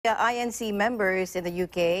INC members in the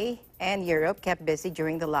UK and Europe kept busy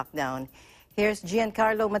during the lockdown. Here's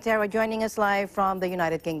Giancarlo Matera joining us live from the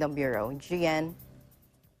United Kingdom Bureau. Gian.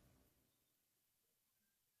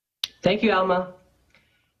 Thank you, Alma.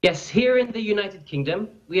 Yes, here in the United Kingdom,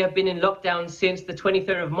 we have been in lockdown since the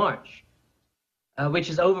 23rd of March, which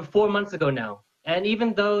is over 4 months ago now. And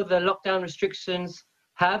even though the lockdown restrictions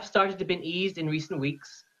have started to be eased in recent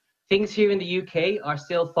weeks, things here in the UK are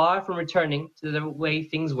still far from returning to the way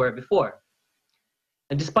things were before.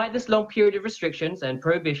 And despite this long period of restrictions and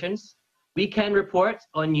prohibitions, we can report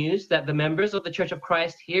on news that the members of the Church of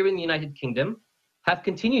Christ here in the United Kingdom have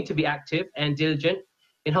continued to be active and diligent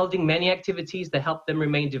in holding many activities that help them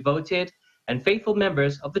remain devoted and faithful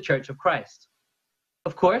members of the Church of Christ.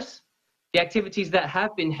 Of course, the activities that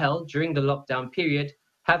have been held during the lockdown period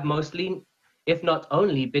have mostly, if not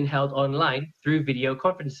only, been held online through video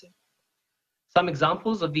conferencing. Some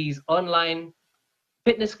examples of these online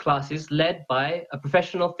fitness classes led by a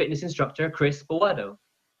professional fitness instructor, Chris Bowado.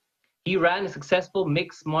 He ran a successful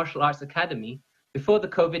mixed martial arts academy before the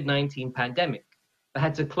COVID-19 pandemic, but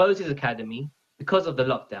had to close his academy because of the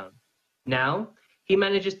lockdown. Now, he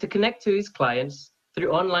manages to connect to his clients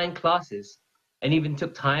through online classes and even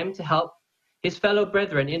took time to help his fellow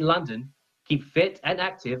brethren in London keep fit and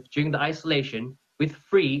active during the isolation with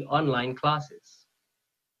free online classes.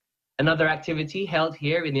 Another activity held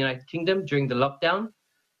here in the United Kingdom during the lockdown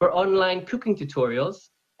were online cooking tutorials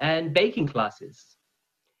and baking classes.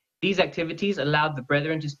 These activities allowed the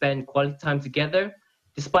brethren to spend quality time together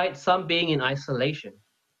despite some being in isolation.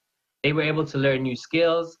 They were able to learn new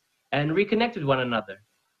skills and reconnect with one another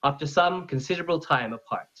after some considerable time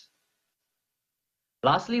apart.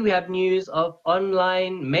 Lastly, we have news of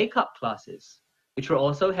online makeup classes, which were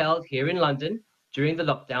also held here in London during the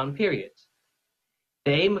lockdown period.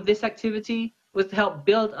 The aim of this activity was to help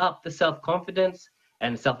build up the self-confidence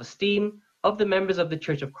and self-esteem of the members of the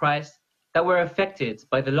Church of Christ that were affected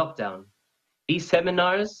by the lockdown. These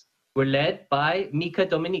seminars were led by Mika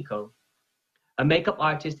Domenico, a makeup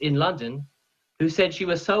artist in London, who said she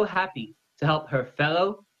was so happy to help her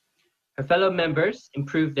fellow members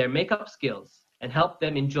improve their makeup skills and help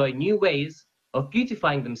them enjoy new ways of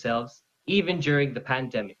beautifying themselves even during the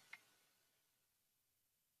pandemic.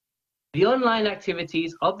 The online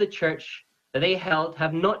activities of the church that they held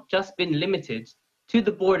have not just been limited to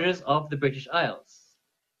the borders of the British Isles.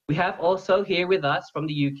 We have also here with us from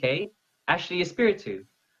the UK, Ashley Espiritu,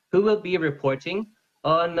 who will be reporting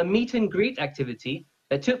on a meet and greet activity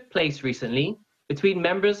that took place recently between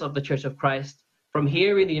members of the Church of Christ from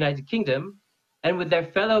here in the United Kingdom and with their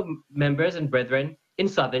fellow members and brethren in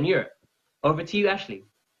Southern Europe. Over to you, Ashley.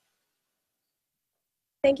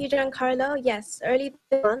 Thank you, Giancarlo. Yes, early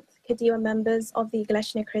this month, Kadima members of the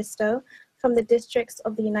Iglesia Ni Cristo from the districts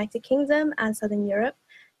of the United Kingdom and Southern Europe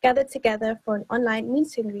gathered together for an online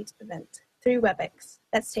meet and greet event through WebEx.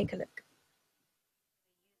 Let's take a look.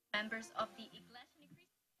 Members of the Iglesia Ni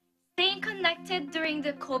Cristo staying connected during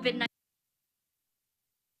the COVID-19.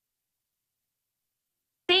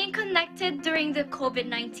 Staying connected during the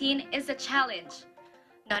COVID-19 is a challenge.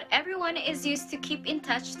 Not everyone is used to keep in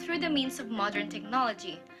touch through the means of modern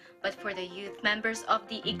technology, but for the youth members of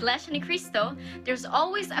the Iglesia Ni Cristo, there's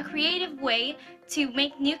always a creative way to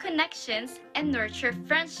make new connections and nurture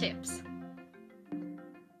friendships.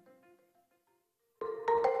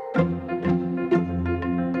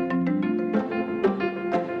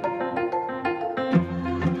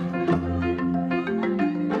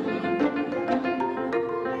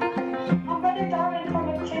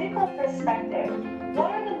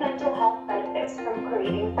 From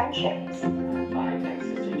creating friendships.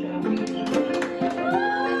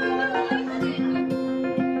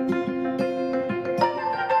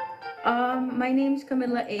 My name's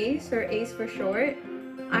Camilla Ace, or Ace for short.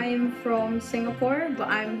 I'm from Singapore, but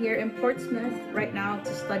I'm here in Portsmouth right now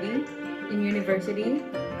to study in university.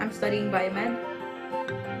 I'm studying biomed.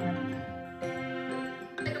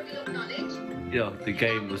 Yeah, the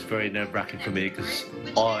game was very nerve-wracking for me because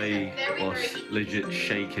I was legit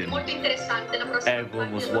shaking.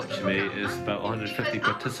 Everyone was watching me. There's about 150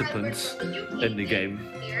 participants in the game.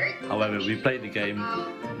 However, we played the game.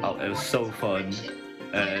 It was so fun,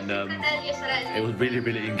 and it was really,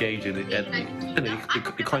 really engaging.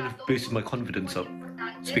 It kind of boosted my confidence up,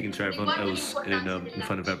 speaking to everyone else in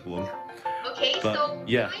front of everyone. But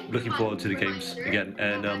yeah, looking forward to the games again,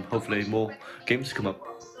 and hopefully more games come up.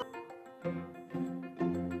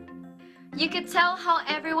 You could tell how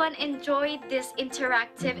everyone enjoyed this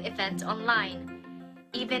interactive event online.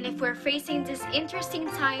 Even if we're facing these interesting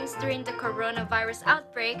times during the coronavirus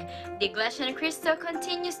outbreak, the Iglesia Ni Cristo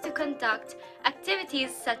continues to conduct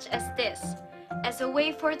activities such as this. as a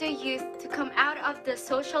way for the youth to come out of the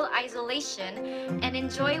social isolation and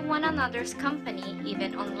enjoy one another's company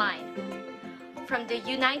even online. From the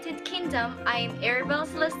United Kingdom, I am Arabelle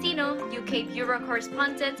Celestino, UK Bureau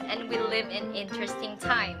Correspondent, and we live in interesting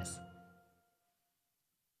times.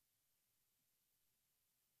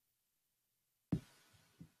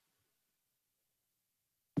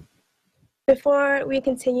 Before we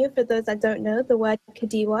continue, for those that don't know, the word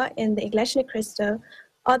Kadiwa in the Iglesia Ni Cristo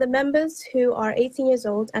are the members who are 18 years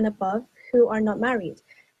old and above who are not married.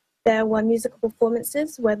 There were musical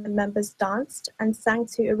performances where the members danced and sang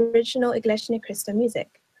to original Iglesia Ni Cristo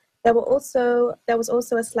music. There was also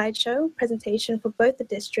a slideshow presentation for both the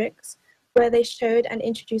districts where they showed and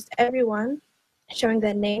introduced everyone, showing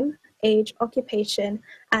their name, age, occupation,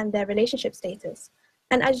 and their relationship status.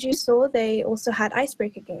 And as you saw, they also had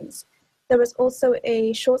icebreaker games. There was also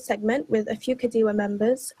a short segment with a few Kadiwa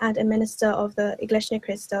members and a minister of the Iglesia Ni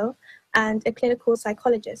Cristo and a clinical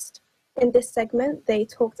psychologist. In this segment, they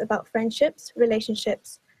talked about friendships,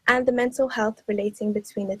 relationships, and the mental health relating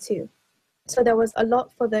between the two. So there was a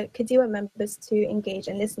lot for the Kadiwa members to engage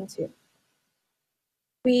and listen to.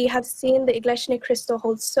 We have seen the Iglesia Ni Cristo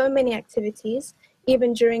hold so many activities.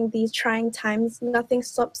 Even during these trying times, nothing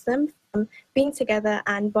stops them from being together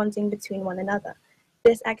and bonding between one another.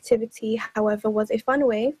 This activity, however, was a fun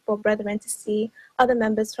way for brethren to see other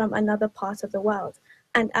members from another part of the world.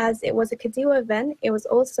 And as it was a Kadiwa event, it was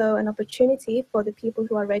also an opportunity for the people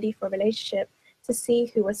who are ready for a relationship to see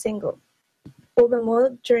who are single. All the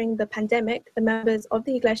more during the pandemic, the members of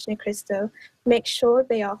the Iglesia Ni Cristo make sure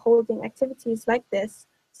they are holding activities like this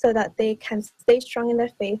so that they can stay strong in their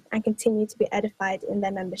faith and continue to be edified in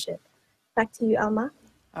their membership. Back to you, Alma.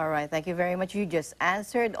 All right, thank you very much. You just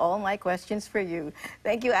answered all my questions for you.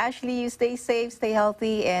 Thank you, Ashley. You stay safe, stay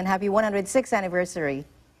healthy, and happy 106th anniversary.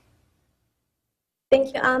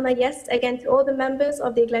 Thank you, Alma. Yes, again, to all the members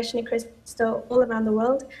of the Iglesia Ni Cristo all around the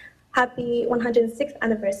world, happy 106th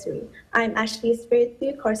anniversary. I'm Ashley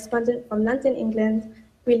Espiritu, correspondent from London, England.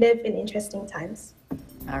 We live in interesting times.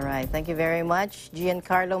 All right, thank you very much,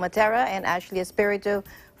 Giancarlo Matera and Ashley Espiritu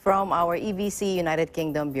from our EBC United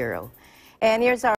Kingdom Bureau. And here's our